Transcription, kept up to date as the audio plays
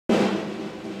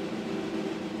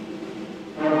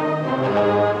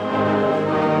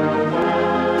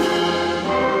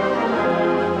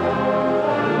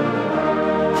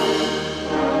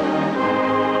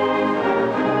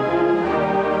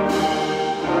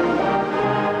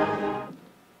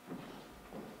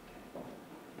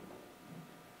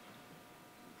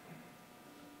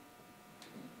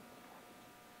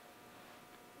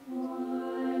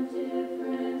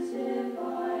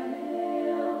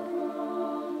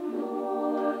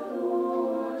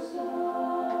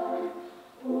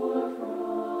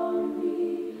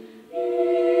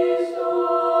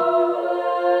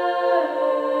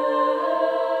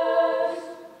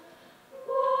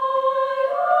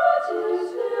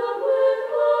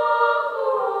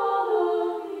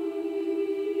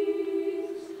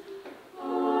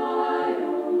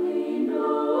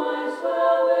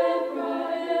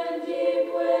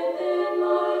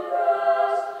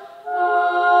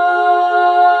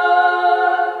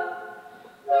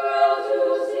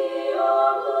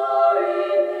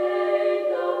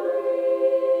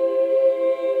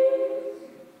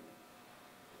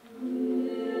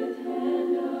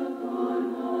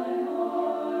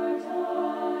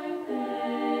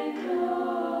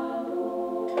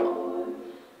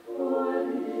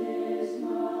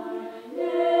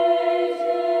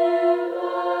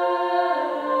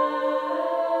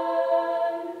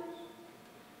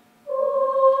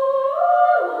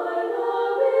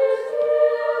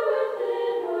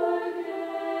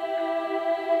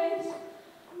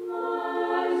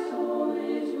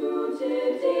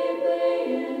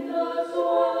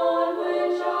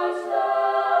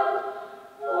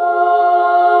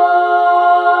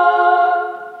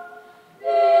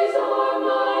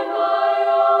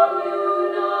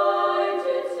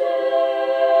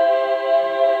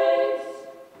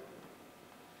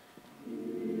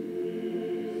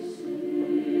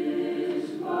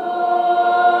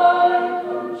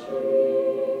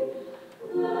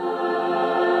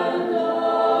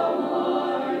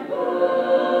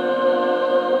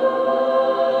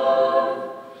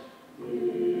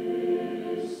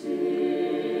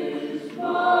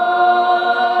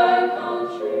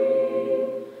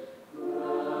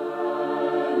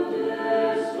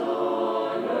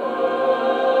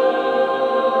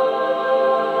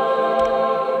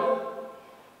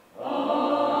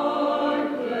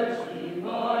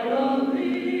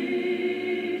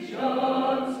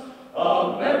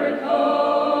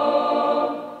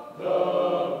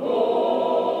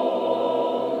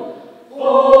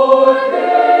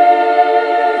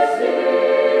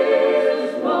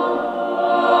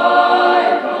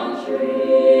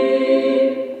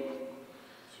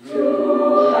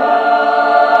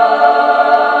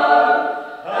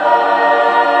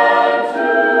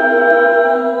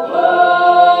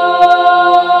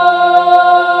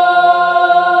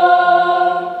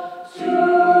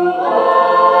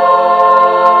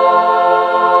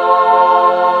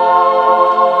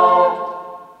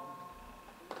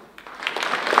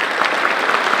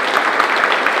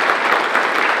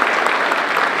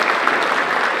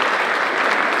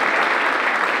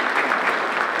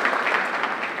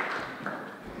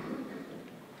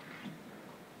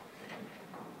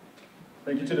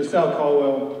Sal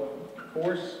Caldwell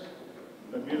chorus,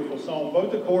 a beautiful song.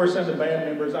 Both the chorus and the band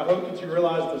members, I hope that you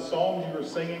realize the songs you were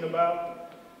singing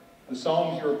about, the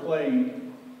songs you were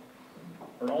playing,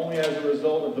 are only as a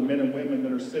result of the men and women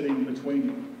that are sitting between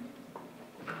you.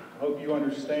 I hope you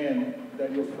understand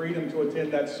that your freedom to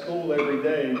attend that school every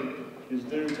day is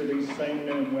due to these same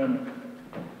men and women.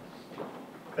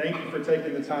 Thank you for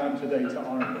taking the time today to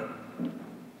honor them.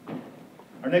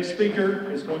 Our next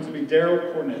speaker is going to be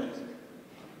Daryl Cornett.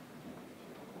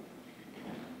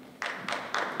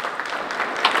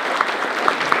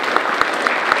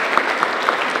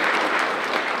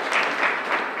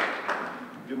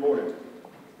 Good morning.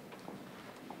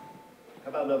 How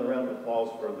about another round of applause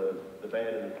for the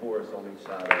band and the chorus on each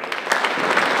side of it?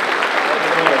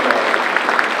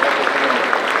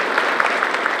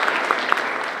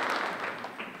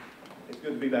 It's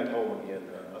good to be back home again.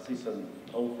 I see some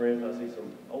old friends, I see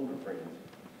some older friends.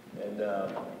 And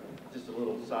just a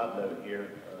little side note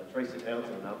here, Tracy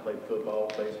Townsend and I played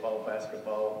football, baseball,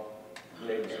 basketball, you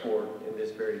name the sport, in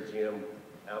this very gym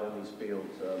out on these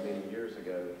fields many years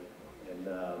ago. And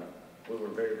we were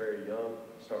very, very young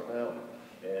starting out.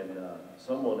 And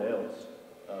someone else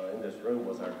in this room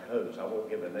was our coach. I won't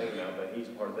give a name now, but he's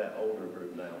part of that older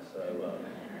group now. So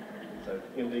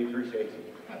MD, appreciate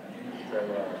you.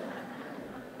 So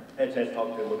had a chance to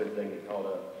talk to him a little bit, then get called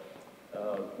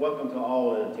up. Welcome to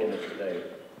all in attendance today.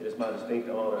 It is my distinct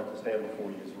honor to stand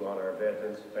before you as we honor our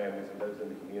veterans, families, and those in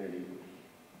the community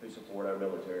who support our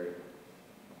military.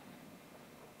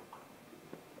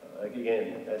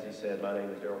 Again, as he said, my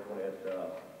name is Daryl Cornett.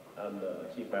 I'm the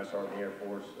Chief Master Sergeant of the Air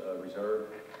Force Reserve.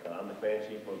 I'm the Command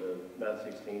Chief for the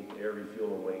 916th Air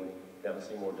Refueling Wing down in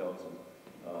Seymour Johnson.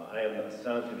 I am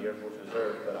assigned to the Air Force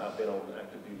Reserve, but I've been on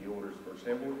active duty orders for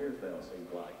several years now, it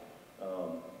seems like.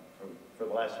 For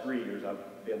the last 3 years,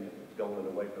 I've been going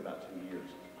away for about 2 years.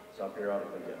 So I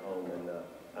periodically get home, and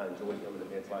I enjoy coming to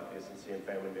events like this and seeing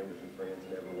family members and friends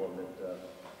and everyone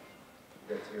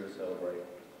that's here to celebrate.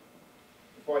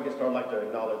 Before I get started, I'd like to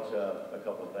acknowledge a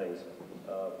couple of things.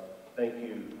 Thank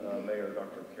you, Mayor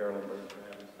Dr. Carolyn Bird, for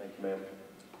having us. Thank you, ma'am.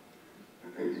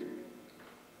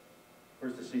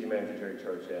 Where's the city manager, Jerry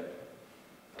Church, at?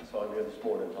 I saw him here this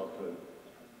morning and talked to him.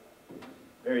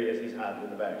 There he is. He's hiding in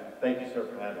the back. Thank you, sir,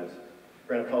 for having us.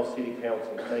 Granite Falls City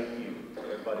Council, thank you.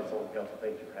 Everybody that's on the council,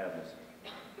 thank you for having us.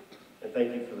 And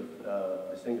thank you for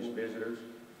the distinguished visitors,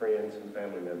 friends, and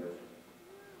family members.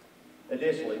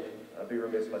 Additionally, I'd be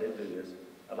remiss if I didn't do this.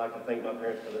 I'd like to thank my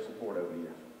parents for their support over the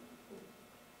years.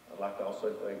 I'd like to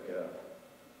also thank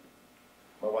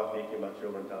my wife, Nikki, and my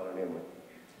children, Tyler and Emily,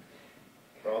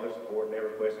 for all their support and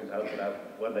every question times that I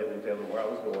wasn't able to tell them where I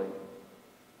was going,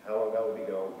 how long I would be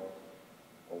gone,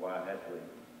 or why I had to leave.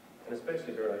 And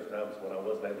especially during those times when I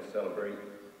wasn't able to celebrate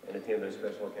and attend those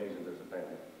special occasions as a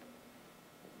family.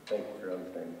 Thank you for your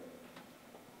understanding.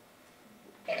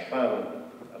 Finally,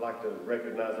 I'd like to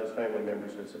recognize those family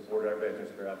members who have supported our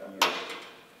veterans throughout the years.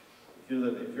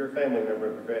 If you're a family member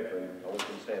of a veteran, I want you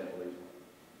to stand, please.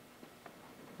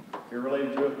 If you're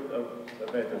related to a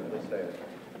veteran, please stand.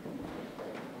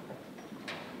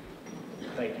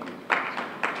 Thank you.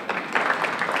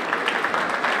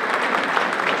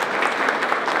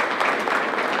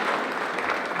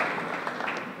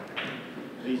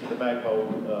 These are the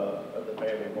backbone of the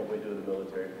family and what we do in the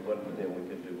military. If it wasn't for them, we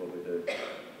couldn't do what we do.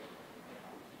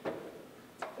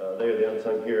 They are the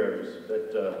unsung heroes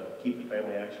that keep the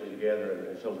family actually together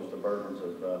and shoulders the burdens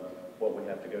of what we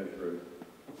have to go through.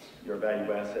 You're a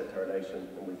valuable asset to our nation,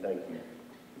 and we thank you.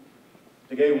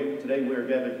 Today we are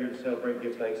gathered here to celebrate and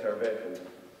give thanks to our veterans,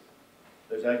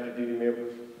 those active duty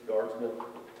members, guardsmen,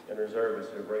 and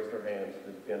reservists who have raised their hands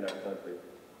to defend our country.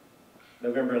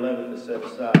 November 11th is set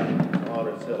aside to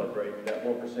honor and celebrate that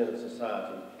 1% of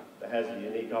society that has the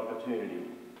unique opportunity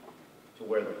to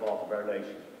wear the cloth of our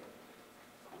nation.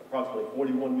 Approximately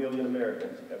 41 million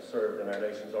Americans have served in our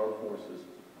nation's armed forces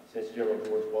since General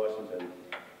George Washington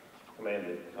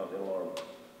commanded the Continental Army.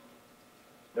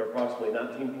 There are approximately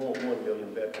 19.1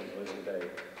 million veterans living today,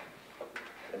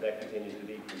 and that continues to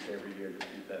decrease every year. Just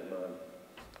keep that in mind.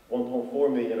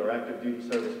 1.4 million are active duty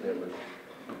service members.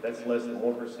 That's less than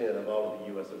 1% of all of the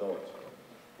U.S. adults.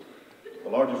 The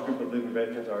largest group of living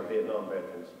veterans are Vietnam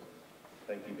veterans.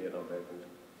 Thank you, Vietnam veterans.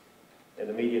 And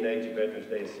the median age of Veterans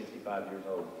Day is 65 years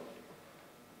old.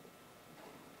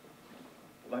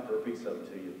 I'd like to repeat something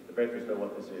to you. The veterans know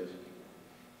what this is.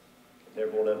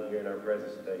 Everyone up here in our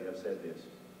presence today have said this.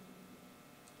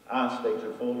 I state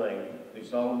your full name, do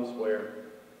solemnly swear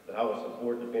that I will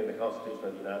support and defend the Constitution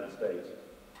of the United States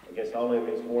against all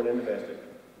enemies, foreign and domestic,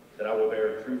 that I will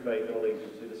bear true faith and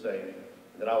allegiance to the same,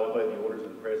 and that I will obey the orders of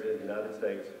the President of the United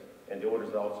States and the orders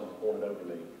of the officers appointed over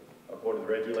me. according to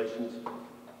the regulations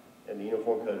and the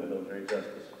Uniform Code of Military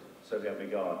Justice. So help me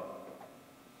God.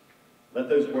 Let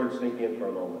those words sink in for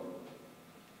a moment.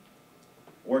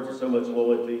 Words of so much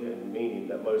loyalty and meaning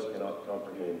that most cannot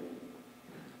comprehend.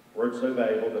 Words so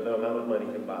valuable that no amount of money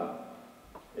can buy.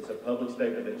 It's a public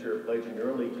statement that you're pledging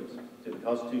your allegiance to the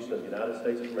Constitution of the United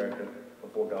States of America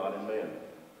before God and man.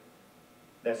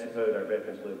 That's the code our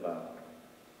veterans live by.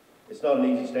 It's not an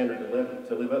easy standard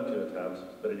to live up to at times,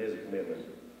 but it is a commitment.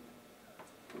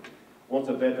 Once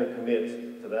a veteran commits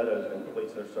to that oath and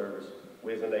completes their service,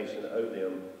 we as a nation owe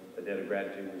them a debt of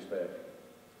gratitude and respect.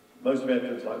 Most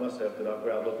veterans, like myself, do not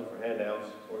go out looking for handouts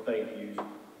or thank yous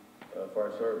for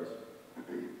our service.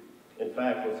 In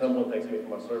fact, when someone thanks me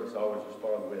for my service, I always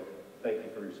respond with, "Thank you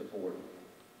for your support."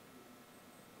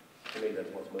 To me, that's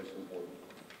what's most important.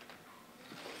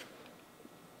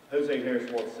 Jose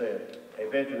Harris once said, "A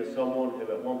veteran is someone who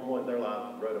at one point in their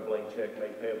life wrote a blank check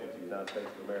made payable to the United States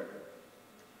of America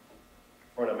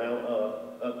for an amount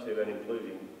up to and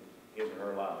including his or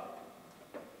her life."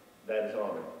 That is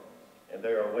honor. And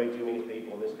there are way too many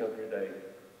people in this country today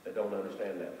that don't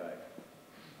understand that fact.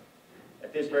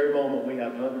 At this very moment, we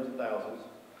have hundreds of thousands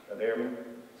of airmen,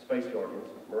 space guardians,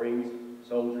 Marines,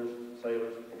 soldiers,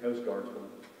 sailors, and Coast Guardsmen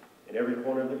in every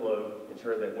corner of the globe,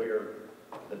 ensuring that we are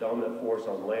the dominant force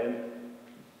on land,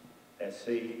 at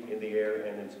sea, in the air,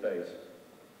 and in space.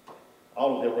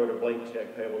 All of them wrote a blank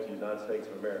check payable to the United States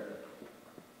of America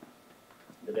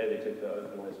the day they took the oath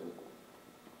of enlistment.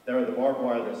 They are the barbed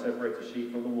wire that separates the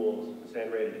sheep from the wolves and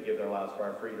stand ready to give their lives for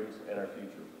our freedoms and our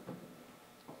future.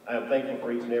 I am thankful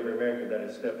for each and every American that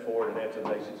has stepped forward and answered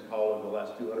the nation's call over the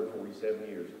last 247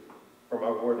 years, from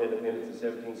our war of independence in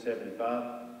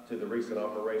 1775 to the recent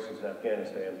operations in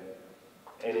Afghanistan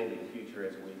and into the future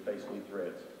as we face new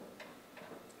threats.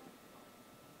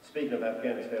 Speaking of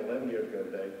Afghanistan, 11 years ago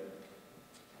today,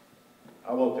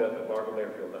 I woke up at Bagram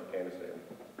Airfield in Afghanistan.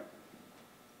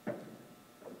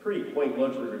 A pretty quaint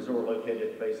luxury resort located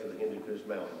at the base of the Hindu Kush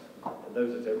Mountains. And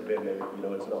those that's ever been there, you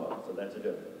know it's not, so that's a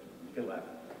joke. You can laugh.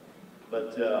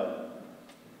 But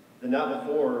the night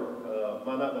before,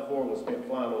 my night before was spent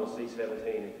flying on a C-17.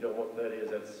 If you don't know what that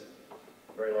is, that's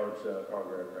a very large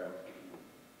cargo aircraft.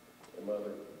 And my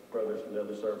other brothers from the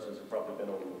other services have probably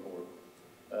been on them before.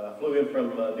 Flew in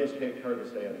from Bishkek,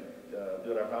 Kyrgyzstan,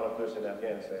 doing our final push in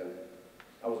Afghanistan.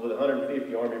 I was with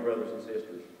 150 Army brothers and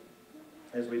sisters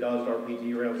as we dodged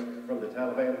RPG rounds from the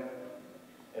Taliban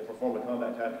and performed a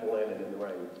combat tactical landing in the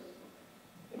rain.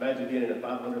 Imagine being in a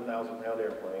 500,000-pound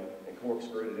airplane and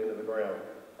corkscrewed it into the ground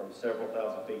from several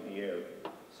thousand feet in the air,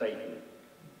 safely.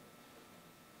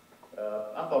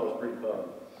 I thought it was pretty fun,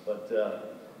 but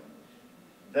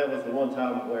that was the one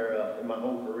time where, in my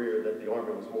whole career, that the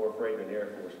Army was more afraid than the Air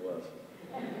Force was.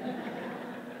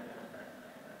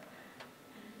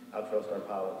 I trust our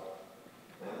pilots.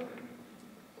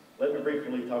 Let me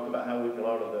briefly talk about how we can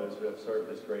honor those who have served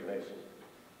this great nation.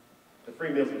 The free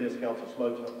meals and discounts are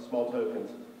small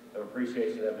tokens of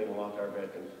appreciation that mean a lot to our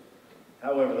veterans.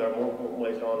 However, there are more important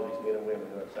ways to honor these men and women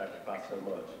who have sacrificed so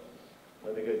much.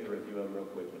 Let me go through a few of them real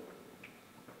quickly.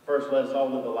 First, let us all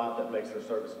live a life that makes their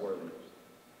service worthy.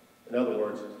 In other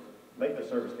words, make their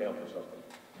service count for something.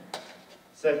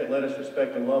 Second, let us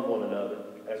respect and love one another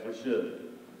as we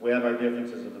should. We have our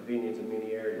differences of opinions in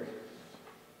many areas.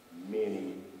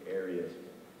 Many areas.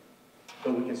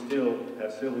 But we can still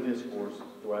have civil discourse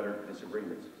throughout our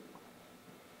disagreements.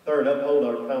 Third, uphold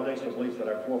our foundational beliefs that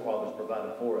our forefathers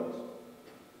provided for us.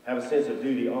 Have a sense of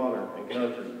duty, honor, and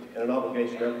country, and an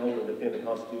obligation to uphold and defend the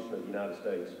Constitution of the United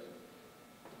States.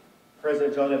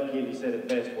 President John F. Kennedy said it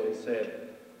best when he said,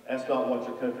 "Ask not what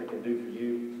your country can do for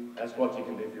you, ask what you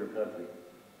can do for your country."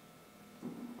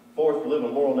 Fourth, live a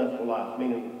moral and ethical life,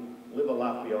 meaning live a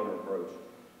life beyond reproach.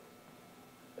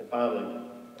 And finally,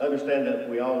 understand that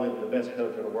we all live in the best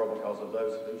country in the world because of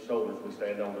those whose shoulders we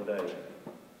stand on today,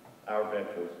 our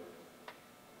veterans.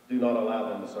 Do not allow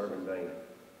them to serve in vain.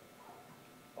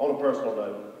 On a personal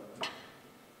note,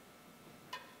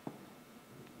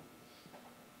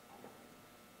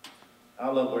 I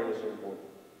love wearing this uniform.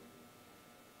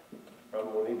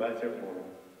 Probably more than anybody's ever worn it.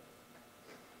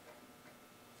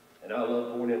 And I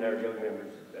love pouring in our young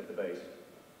members at the base.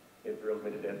 It thrills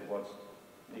me to death to watch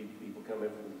these people come in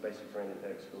from basic training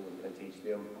tech school and teach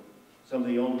them some of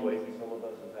the old ways that some of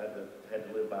us have had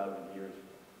to live by over the years.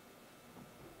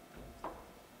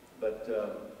 But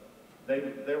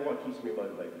they're what keeps me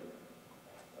motivated.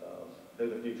 They're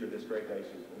the future of this great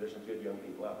nation, and there's some good young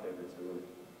people out there that's doing it.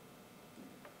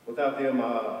 Without them,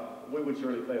 we would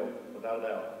surely fail, without a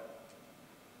doubt.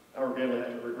 I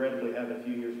regrettably have a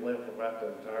few years left before I have to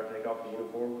retire and take off the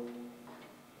uniform.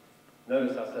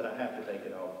 Notice I said I have to take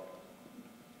it off.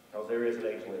 because there is an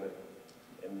age limit,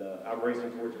 and I'm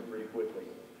racing towards it pretty quickly.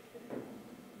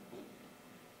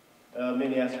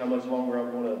 Many ask how much longer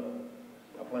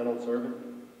I plan on serving.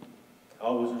 I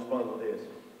always respond with this,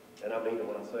 and I mean it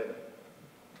when I say it.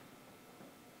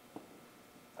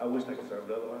 I wish I could serve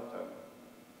another lifetime.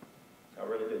 I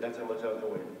really do. That's how much I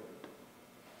enjoy it.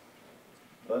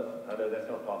 But I know that's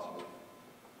not possible.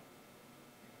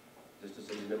 Just a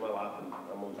season in my life, and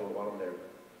I'm going to enjoy it while I'm there.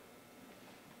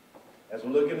 As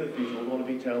we look into the future, we're going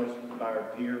to be challenged by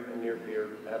our peer and near-peer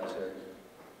adversaries.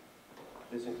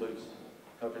 This includes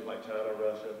countries like China,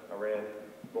 Russia, Iran,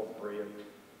 North Korea.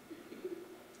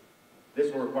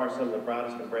 This will require some of the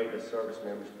brightest and bravest service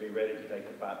members to be ready to take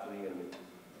the fight to the enemy.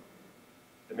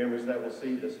 The members that will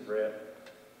see this threat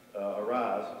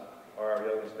arise are our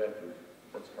youngest veterans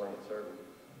that's currently serving.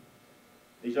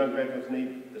 These young veterans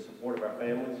need the support of our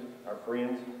families, our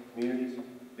friends, communities,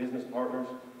 business partners,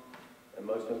 and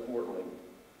most importantly,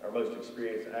 our most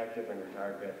experienced active and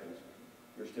retired veterans.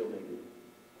 You're still needed.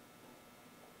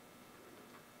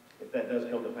 If that does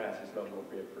come to pass, it's not going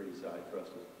to be a pretty sight,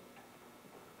 trust me.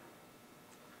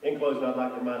 In closing, I'd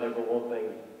like to remind everyone one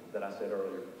thing that I said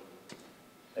earlier.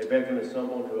 A veteran is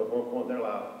someone who at one point in their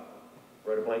life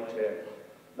wrote a blank check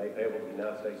made payable to the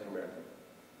United States of America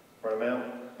for an amount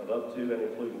of up to and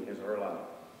including his or her life.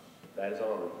 That is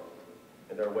honor.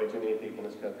 And there are way too many people in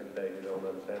this country today who don't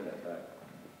understand that fact.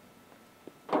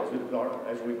 As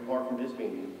we depart from this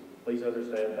meeting, please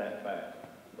understand that fact.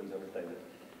 Please understand it.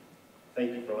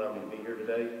 Thank you for allowing me to be here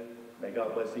today. May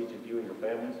God bless each of you and your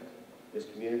families, this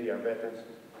community, our veterans,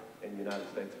 and the United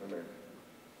States of America.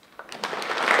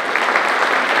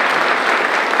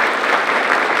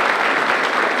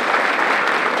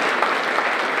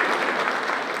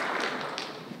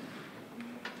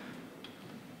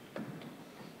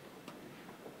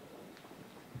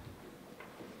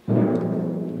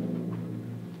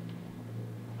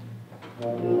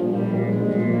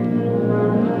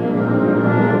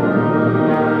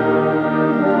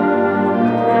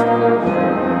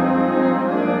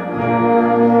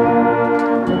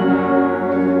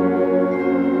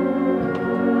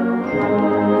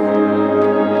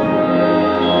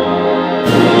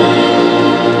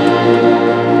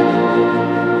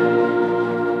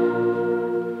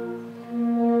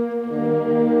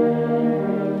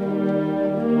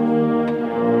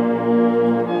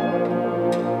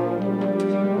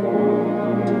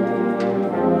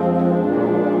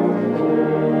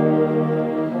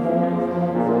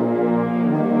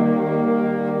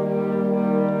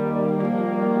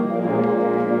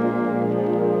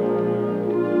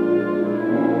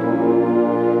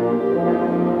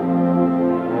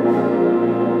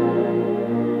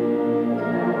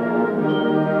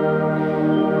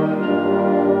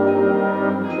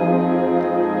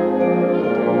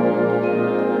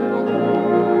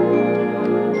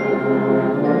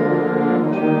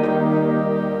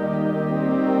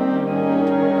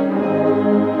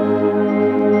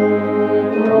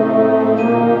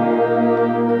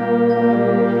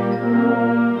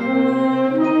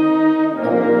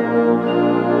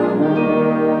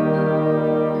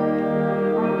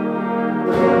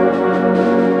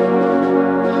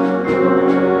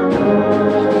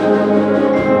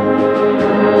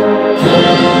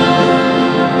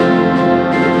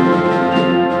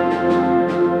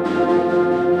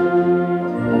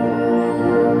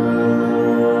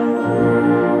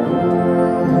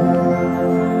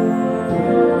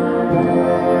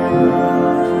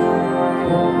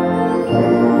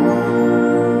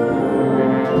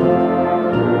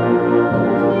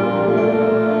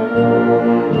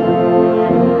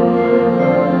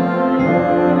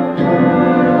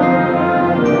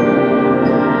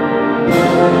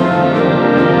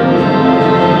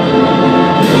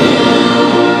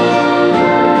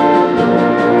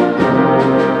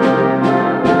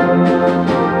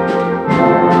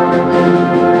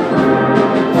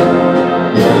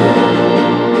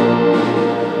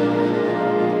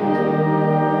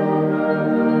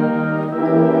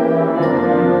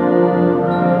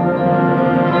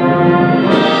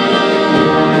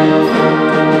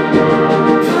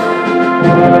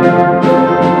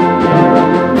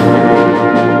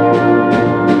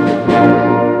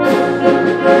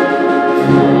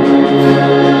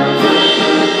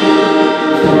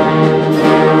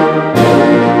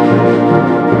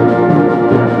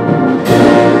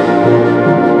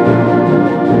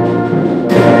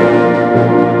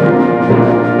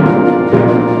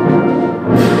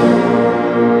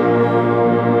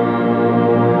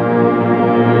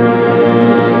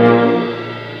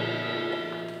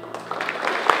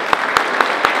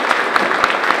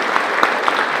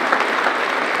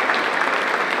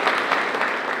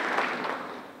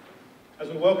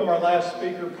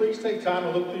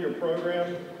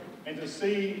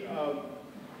 see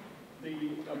the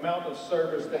amount of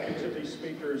service that each of these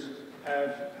speakers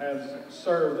has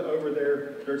served over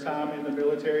their time in the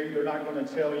military. They're not going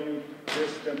to tell you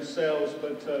this themselves,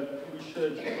 but we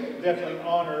should definitely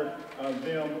honor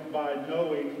them by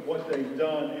knowing what they've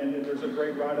done, and there's a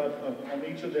great write-up on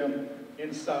each of them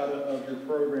inside of your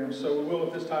program. So we will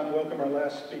at this time welcome our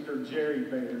last speaker, Jerry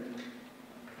Bader.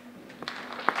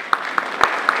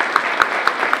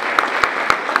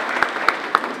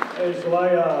 Hey, so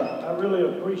I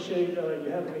really appreciate you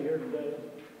having me here today.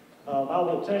 I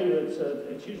will tell you,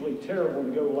 it's usually terrible to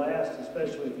go last,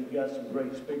 especially if you've got some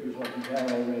great speakers like you've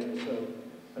had already. So,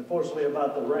 unfortunately,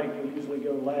 about the rank, we usually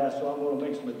go last, so I'm going to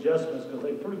make some adjustments because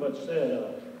they pretty much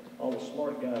said all the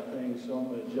smart guy things, so I'm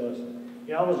going to adjust.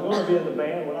 You know, I was going to be in the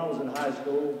band when I was in high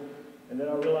school, and then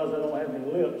I realized I don't have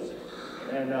any lips,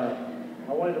 and I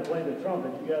wanted to play the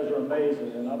trumpet. You guys are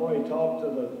amazing, and I've already talked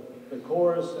to the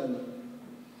chorus, and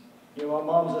you know, my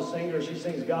mom's a singer. She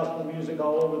sings gospel music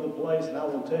all over the place, and I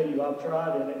will tell you, I've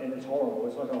tried, and it's horrible.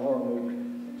 It's like a horror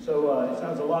movie. So it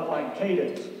sounds a lot like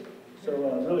Cadence. So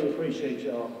I really appreciate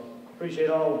y'all. Appreciate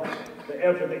all the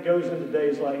effort that goes into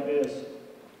days like this.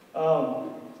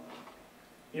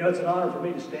 You know, it's an honor for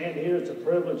me to stand here. It's a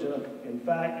privilege, in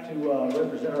fact, to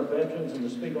represent our veterans and to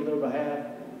speak on their behalf.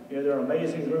 You know, they're an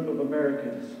amazing group of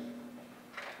Americans.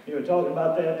 You know, talking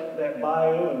about that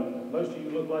bio, and most of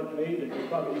you look like me, that you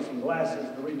probably need some glasses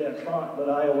to read that font, but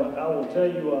I will tell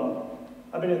you,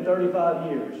 I've been in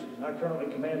 35 years. I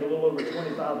currently command a little over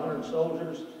 2,500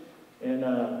 soldiers,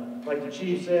 and like the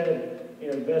chief said, you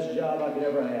know, the best job I could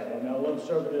ever have. I mean, I love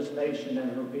serving this nation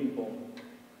and her people.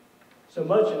 So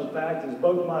much, in fact, as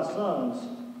both my sons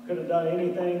could have done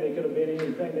anything, they could have been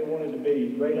anything they wanted to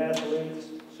be. Great athletes,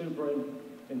 super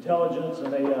intelligence,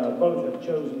 and they both have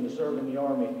chosen to serve in the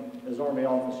Army as Army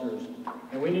officers.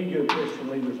 And we need good Christian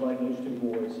leaders like those two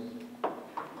boys.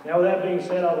 Now, with that being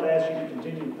said, I would ask you to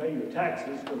continue to pay your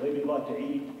taxes because they do like to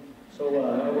eat. So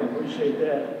I would appreciate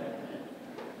that.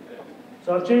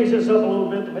 So I've changed this up a little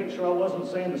bit to make sure I wasn't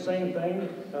saying the same thing,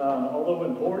 although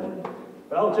important.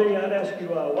 But I'll tell you, I'd ask you,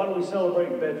 why do we celebrate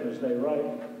Veterans Day, right?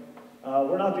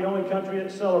 We're not the only country that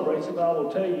celebrates it, but I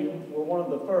will tell you, we're one of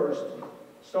the first.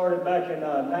 Started back in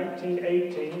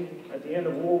 1918 at the end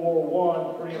of World War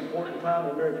I, pretty important time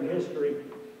in American history.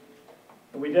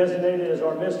 And we designated it as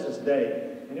Armistice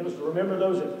Day. And it was to remember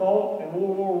those that fought in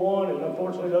World War I and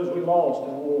unfortunately those we lost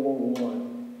in World War I.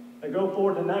 And go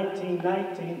forward to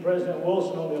 1919, President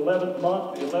Wilson on the 11th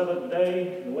month, the 11th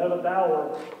day, the 11th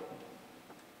hour,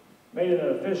 made it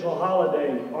an official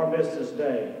holiday, Armistice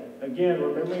Day. Again,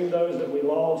 remembering those that we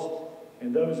lost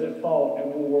and those that fought in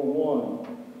World War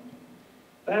I.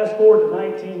 Fast forward to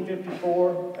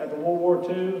 1954, after World War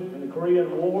II and the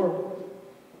Korean War,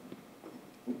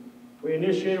 we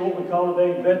initiated what we call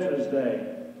today Veterans Day.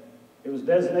 It was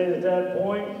designated at that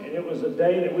point, and it was a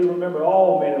day that we remember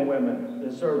all men and women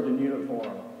that served in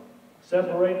uniform.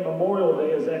 Separating Memorial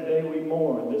Day is that day we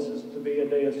mourn. This is to be a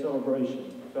day of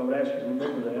celebration. So I would ask you to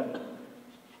remember that.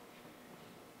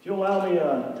 If you'll allow me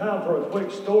time for a quick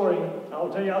story,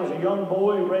 I'll tell you I was a young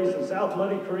boy raised in South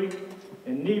Muddy Creek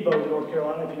in Nebo, North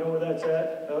Carolina, if you know where that's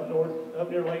at,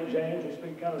 up near Lake James. We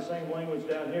speak kind of the same language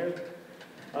down here.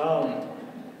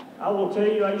 I will tell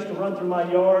you, I used to run through my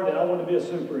yard, and I wanted to be a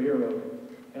superhero.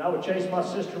 And I would chase my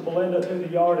sister Belinda through the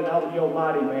yard, and I would yell,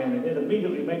 "Mighty Man," and it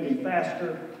immediately made me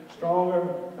faster, stronger.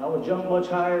 I would jump much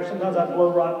higher. Sometimes I'd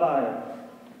blow right by her.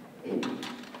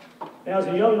 Now, as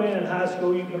a young man in high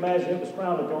school, you can imagine it was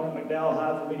frowned upon at McDowell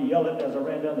High for me to yell it as I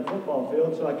ran down the football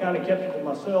field, so I kind of kept it to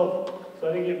myself so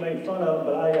I didn't get made fun of,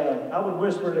 but I would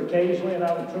whisper it occasionally, and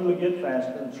I would truly get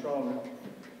faster and stronger.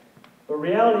 But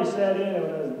reality set in, and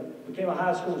when I became a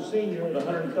high school senior at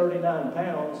 139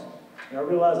 pounds, and I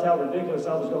realized how ridiculous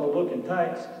I was going to look in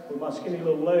tights with my skinny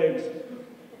little legs,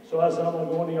 so I said, I'm going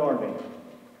to go in the Army.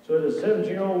 So as a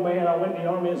 17-year-old man, I went in the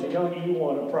Army as a young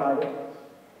E1, a private.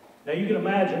 Now you can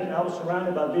imagine, I was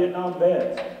surrounded by Vietnam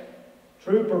vets,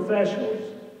 true professionals,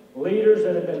 leaders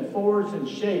that had been forged and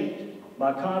shaped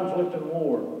by conflict and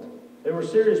war. They were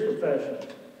serious professionals,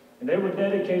 and they were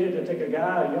dedicated to take a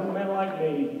guy, a young man like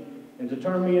me, and to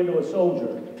turn me into a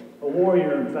soldier, a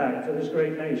warrior, in fact, for this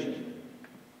great nation.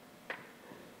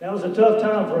 Now, it was a tough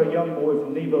time for a young boy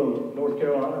from Nebo, North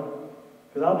Carolina,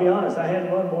 because I'll be honest, I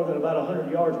hadn't run more than about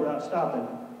 100 yards without stopping.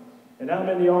 And I'm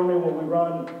in the Army where we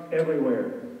run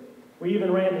everywhere. We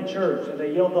even ran to church, and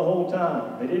they yelled the whole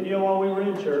time. They didn't yell while we were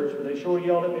in church, but they sure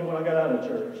yelled at me when I got out of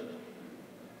church.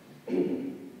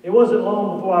 It wasn't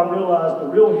long before I realized the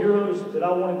real heroes that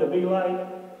I wanted to be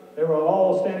like, they were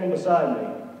all standing beside me.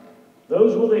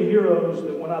 Those were the heroes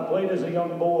that when I played as a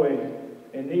young boy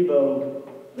in Nebo,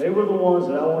 they were the ones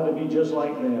that I wanted to be just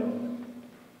like them.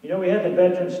 You know, we had the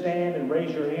veterans stand and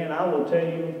raise your hand. I will tell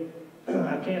you,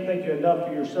 I can't thank you enough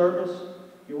for your service,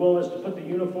 your willingness to put the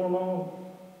uniform on.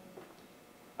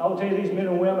 I will tell you, these men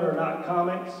and women are not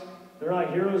comics. They're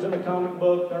not heroes in a comic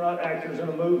book. They're not actors in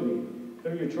a movie.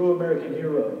 They're your true American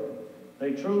hero.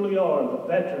 They truly are the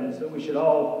veterans that we should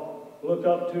all look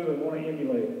up to and want to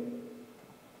emulate.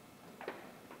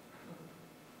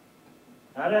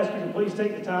 I'd ask you to please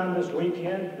take the time this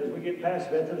weekend, as we get past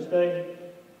Veterans Day.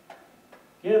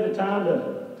 You have the time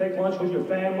to take lunch with your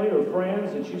family or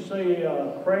friends, that you say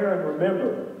a prayer and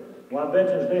remember why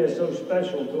Veterans Day is so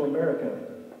special to America.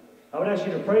 I would ask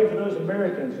you to pray for those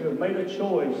Americans who have made a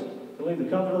choice to leave the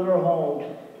comfort of their home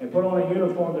and put on a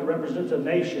uniform that represents a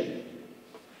nation.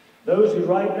 Those who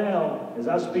right now, as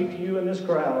I speak to you in this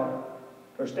crowd,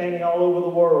 are standing all over the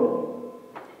world.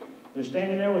 They're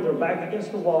standing there with their back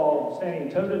against the wall,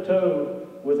 standing toe-to-toe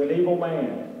with an evil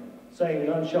man, saying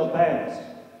none shall pass.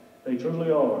 They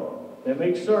truly are. They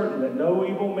make certain that no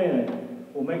evil men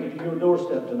will make it to your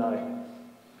doorstep tonight.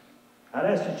 I'd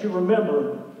ask that you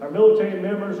remember, our military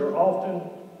members are often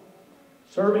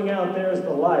serving out there as the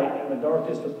light in the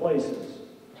darkest of places.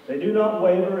 They do not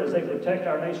waver as they protect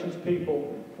our nation's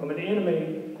people from an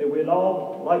enemy that we'd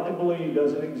all like to believe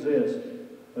doesn't exist,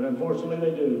 but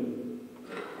unfortunately they do.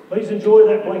 Please enjoy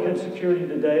that blanket of security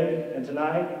today and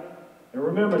tonight. And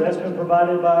remember, that's been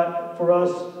provided for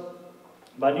us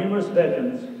by numerous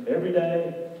veterans every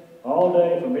day, all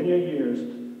day, for many years.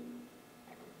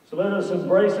 So let us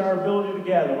embrace our ability to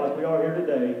gather like we are here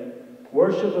today,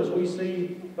 worship as we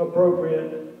see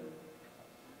appropriate,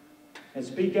 and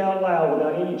speak out loud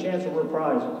without any chance of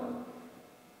reprisal.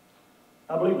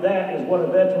 I believe that is what a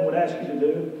veteran would ask you to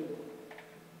do,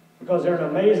 because they're an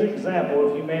amazing example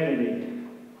of humanity.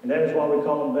 And that is why we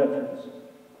call them veterans.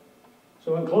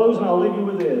 So in closing, I'll leave you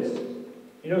with this.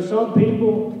 You know, some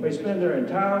people may spend their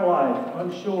entire life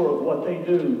unsure of what they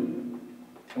do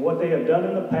and what they have done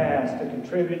in the past to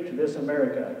contribute to this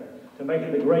America, to make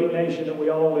it the great nation that we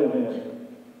all live in.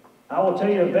 I will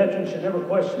tell you, a veteran should never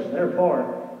question their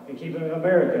part in keeping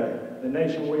America the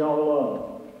nation we all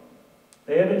love.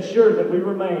 They have ensured that we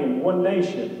remain one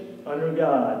nation under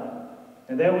God,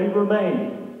 and that we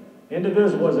remain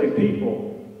indivisible as a people,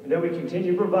 and that we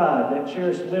continue to provide that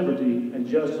cherished liberty and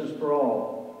justice for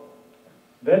all.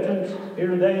 Veterans here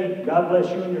today, God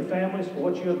bless you and your families for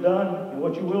what you have done and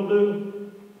what you will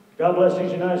do. God bless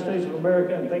these United States of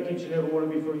America, and thank each and every one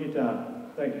of you for your time.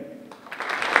 Thank you.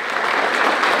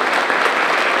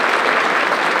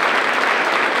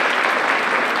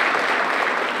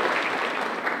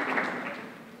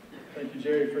 Thank you,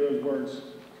 Jerry, for those words.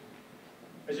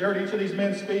 As you heard each of these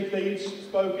men speak, they each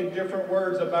spoke in different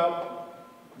words about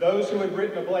those who had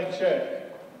written a blank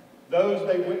check, those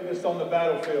they witnessed on the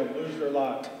battlefield lose their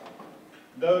life,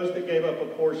 those that gave up a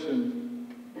portion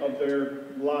of their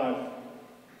life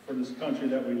for this country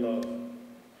that we love.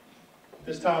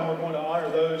 This time we're going to honor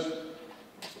those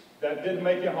that didn't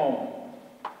make it home.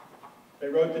 They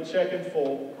wrote the check in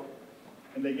full,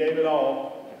 and they gave it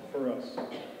all for us.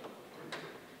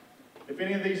 If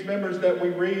any of these members that we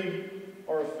read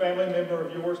are a family member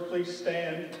of yours, please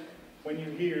stand when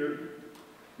you hear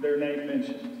their name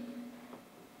mentioned.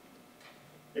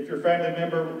 If your family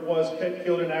member was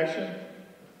killed in action,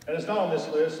 and it's not on this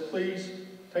list, please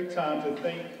take time to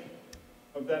think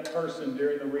of that person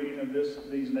during the reading of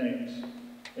these names,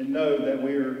 and know that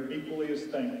we are equally as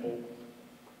thankful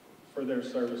for their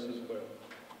service as well.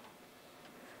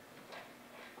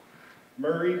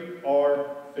 Murray R.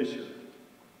 Fisher.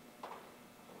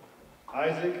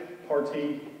 Isaac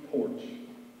Partee Porch.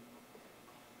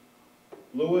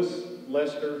 Lewis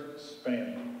Lester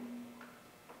Spann.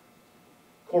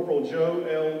 Corporal Joe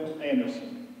L.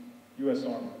 Anderson, U.S.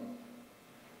 Army.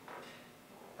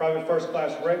 Private First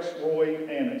Class Rex Roy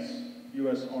Annis,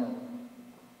 U.S. Army.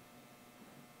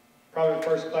 Private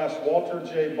First Class Walter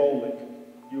J. Bolick,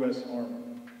 U.S. Army.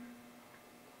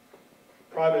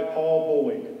 Private Paul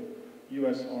Boyd,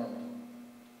 U.S. Army.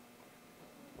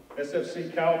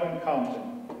 SFC Calvin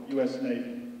Compton, U.S.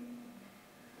 Navy.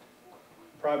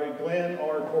 Private Glenn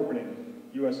R. Corpening,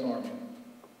 U.S. Army.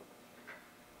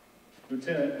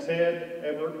 Lieutenant Ted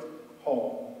Everett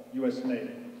Hall, U.S.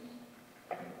 Navy.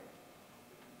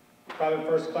 Private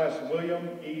First Class William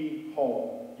E.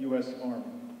 Hall, U.S. Army.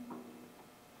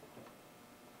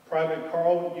 Private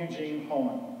Carl Eugene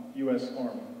Hahn, U.S.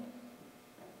 Army.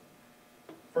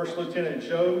 First Lieutenant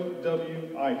Joe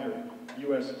W. Eicher,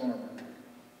 U.S. Army.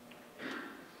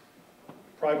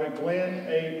 Private Glenn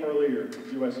A.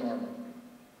 Perlier, U.S. Army.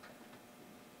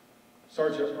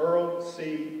 Sergeant Earl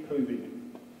C. Hoovey,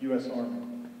 U.S. Army.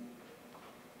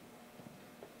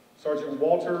 Sergeant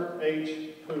Walter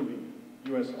H. Poovey,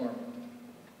 U.S. Army.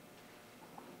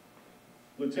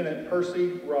 Lieutenant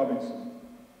Percy Robinson,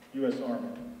 U.S. Army.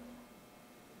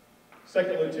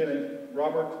 Second Lieutenant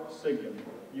Robert Sigmund,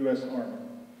 U.S. Army.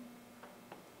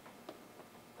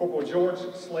 Corporal George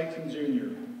Slayton,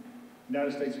 Jr.,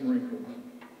 United States Marine Corps.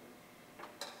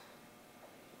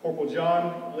 Corporal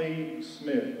John Lee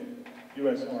Smith,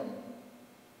 U.S. Army.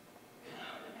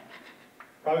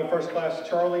 Private First Class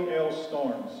Charlie L.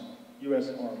 Starnes, U.S.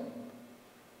 Army.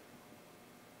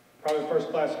 Private First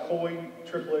Class Coy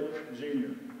Triplett,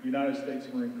 Jr., United States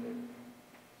Marine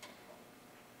Corps.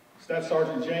 Staff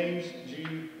Sergeant James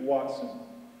G. Watson,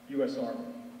 U.S. Army.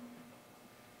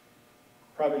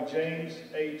 Private James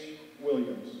H.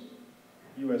 Williams,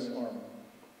 U.S. Army.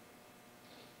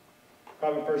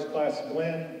 Private First Class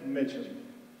Glenn Mitchell,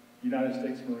 United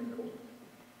States Marine Corps.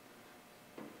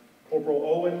 Corporal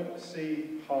Owen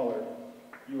C. Hollard,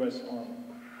 U.S. Army.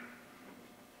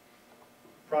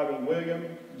 Private William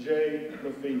J.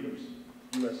 Lefevers,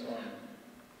 U.S. Army.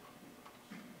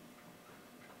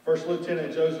 First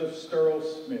Lieutenant Joseph Sterl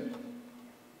Smith.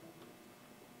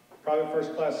 Private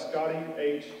First Class Scotty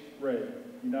H. Ray,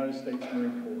 United States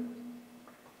Marine Corps.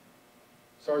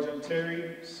 Sergeant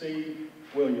Terry C.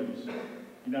 Williams,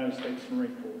 United States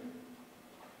Marine Corps.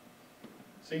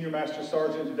 Senior Master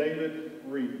Sergeant David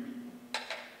Reed.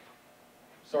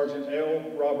 Sergeant L.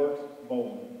 Robert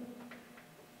Bowman.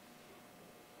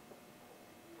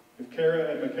 If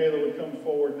Kara and Michaela would come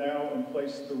forward now and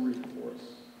place the wreath for us.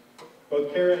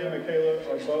 Both Kara and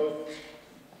Michaela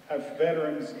have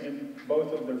veterans in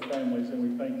both of their families, and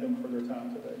we thank them for their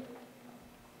time today.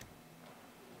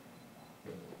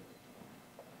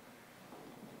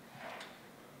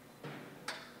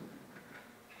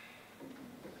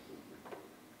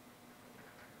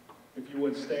 If you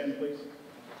would stand, please.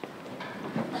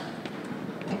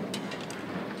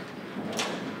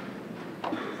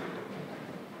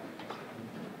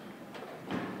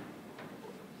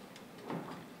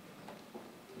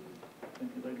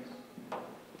 Thank you, ladies.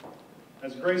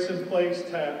 As Grace in Place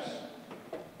taps,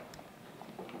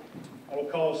 I will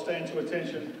call stand to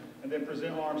attention and then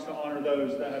present arms to honor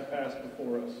those that have passed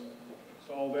before us.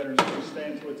 So all veterans, please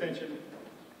stand to attention.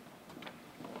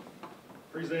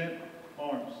 Present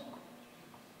arms.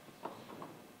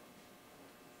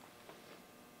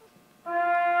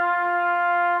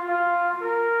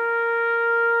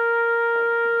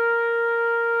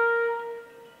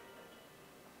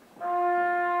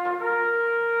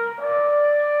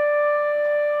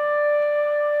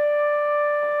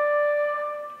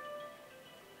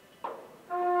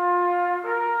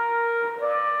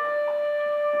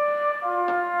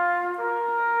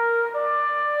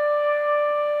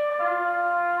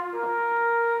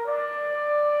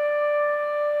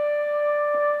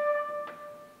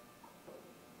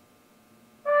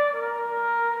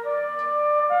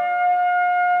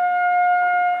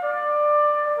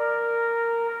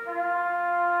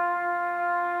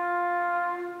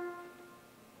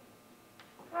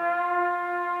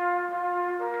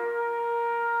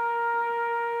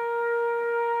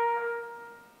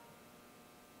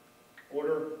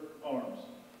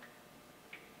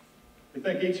 We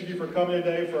thank each of you for coming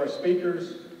today, for our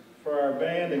speakers, for our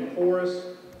band and chorus,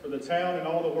 for the town and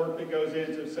all the work that goes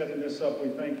into setting this up. We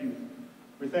thank you.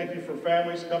 We thank you for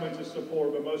families coming to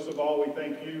support, but most of all, we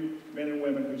thank you, men and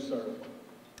women who serve.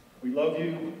 We love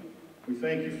you. We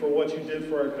thank you for what you did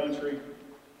for our country,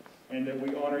 and that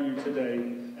we honor you today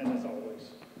and as always.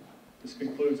 This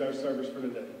concludes our service for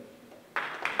today.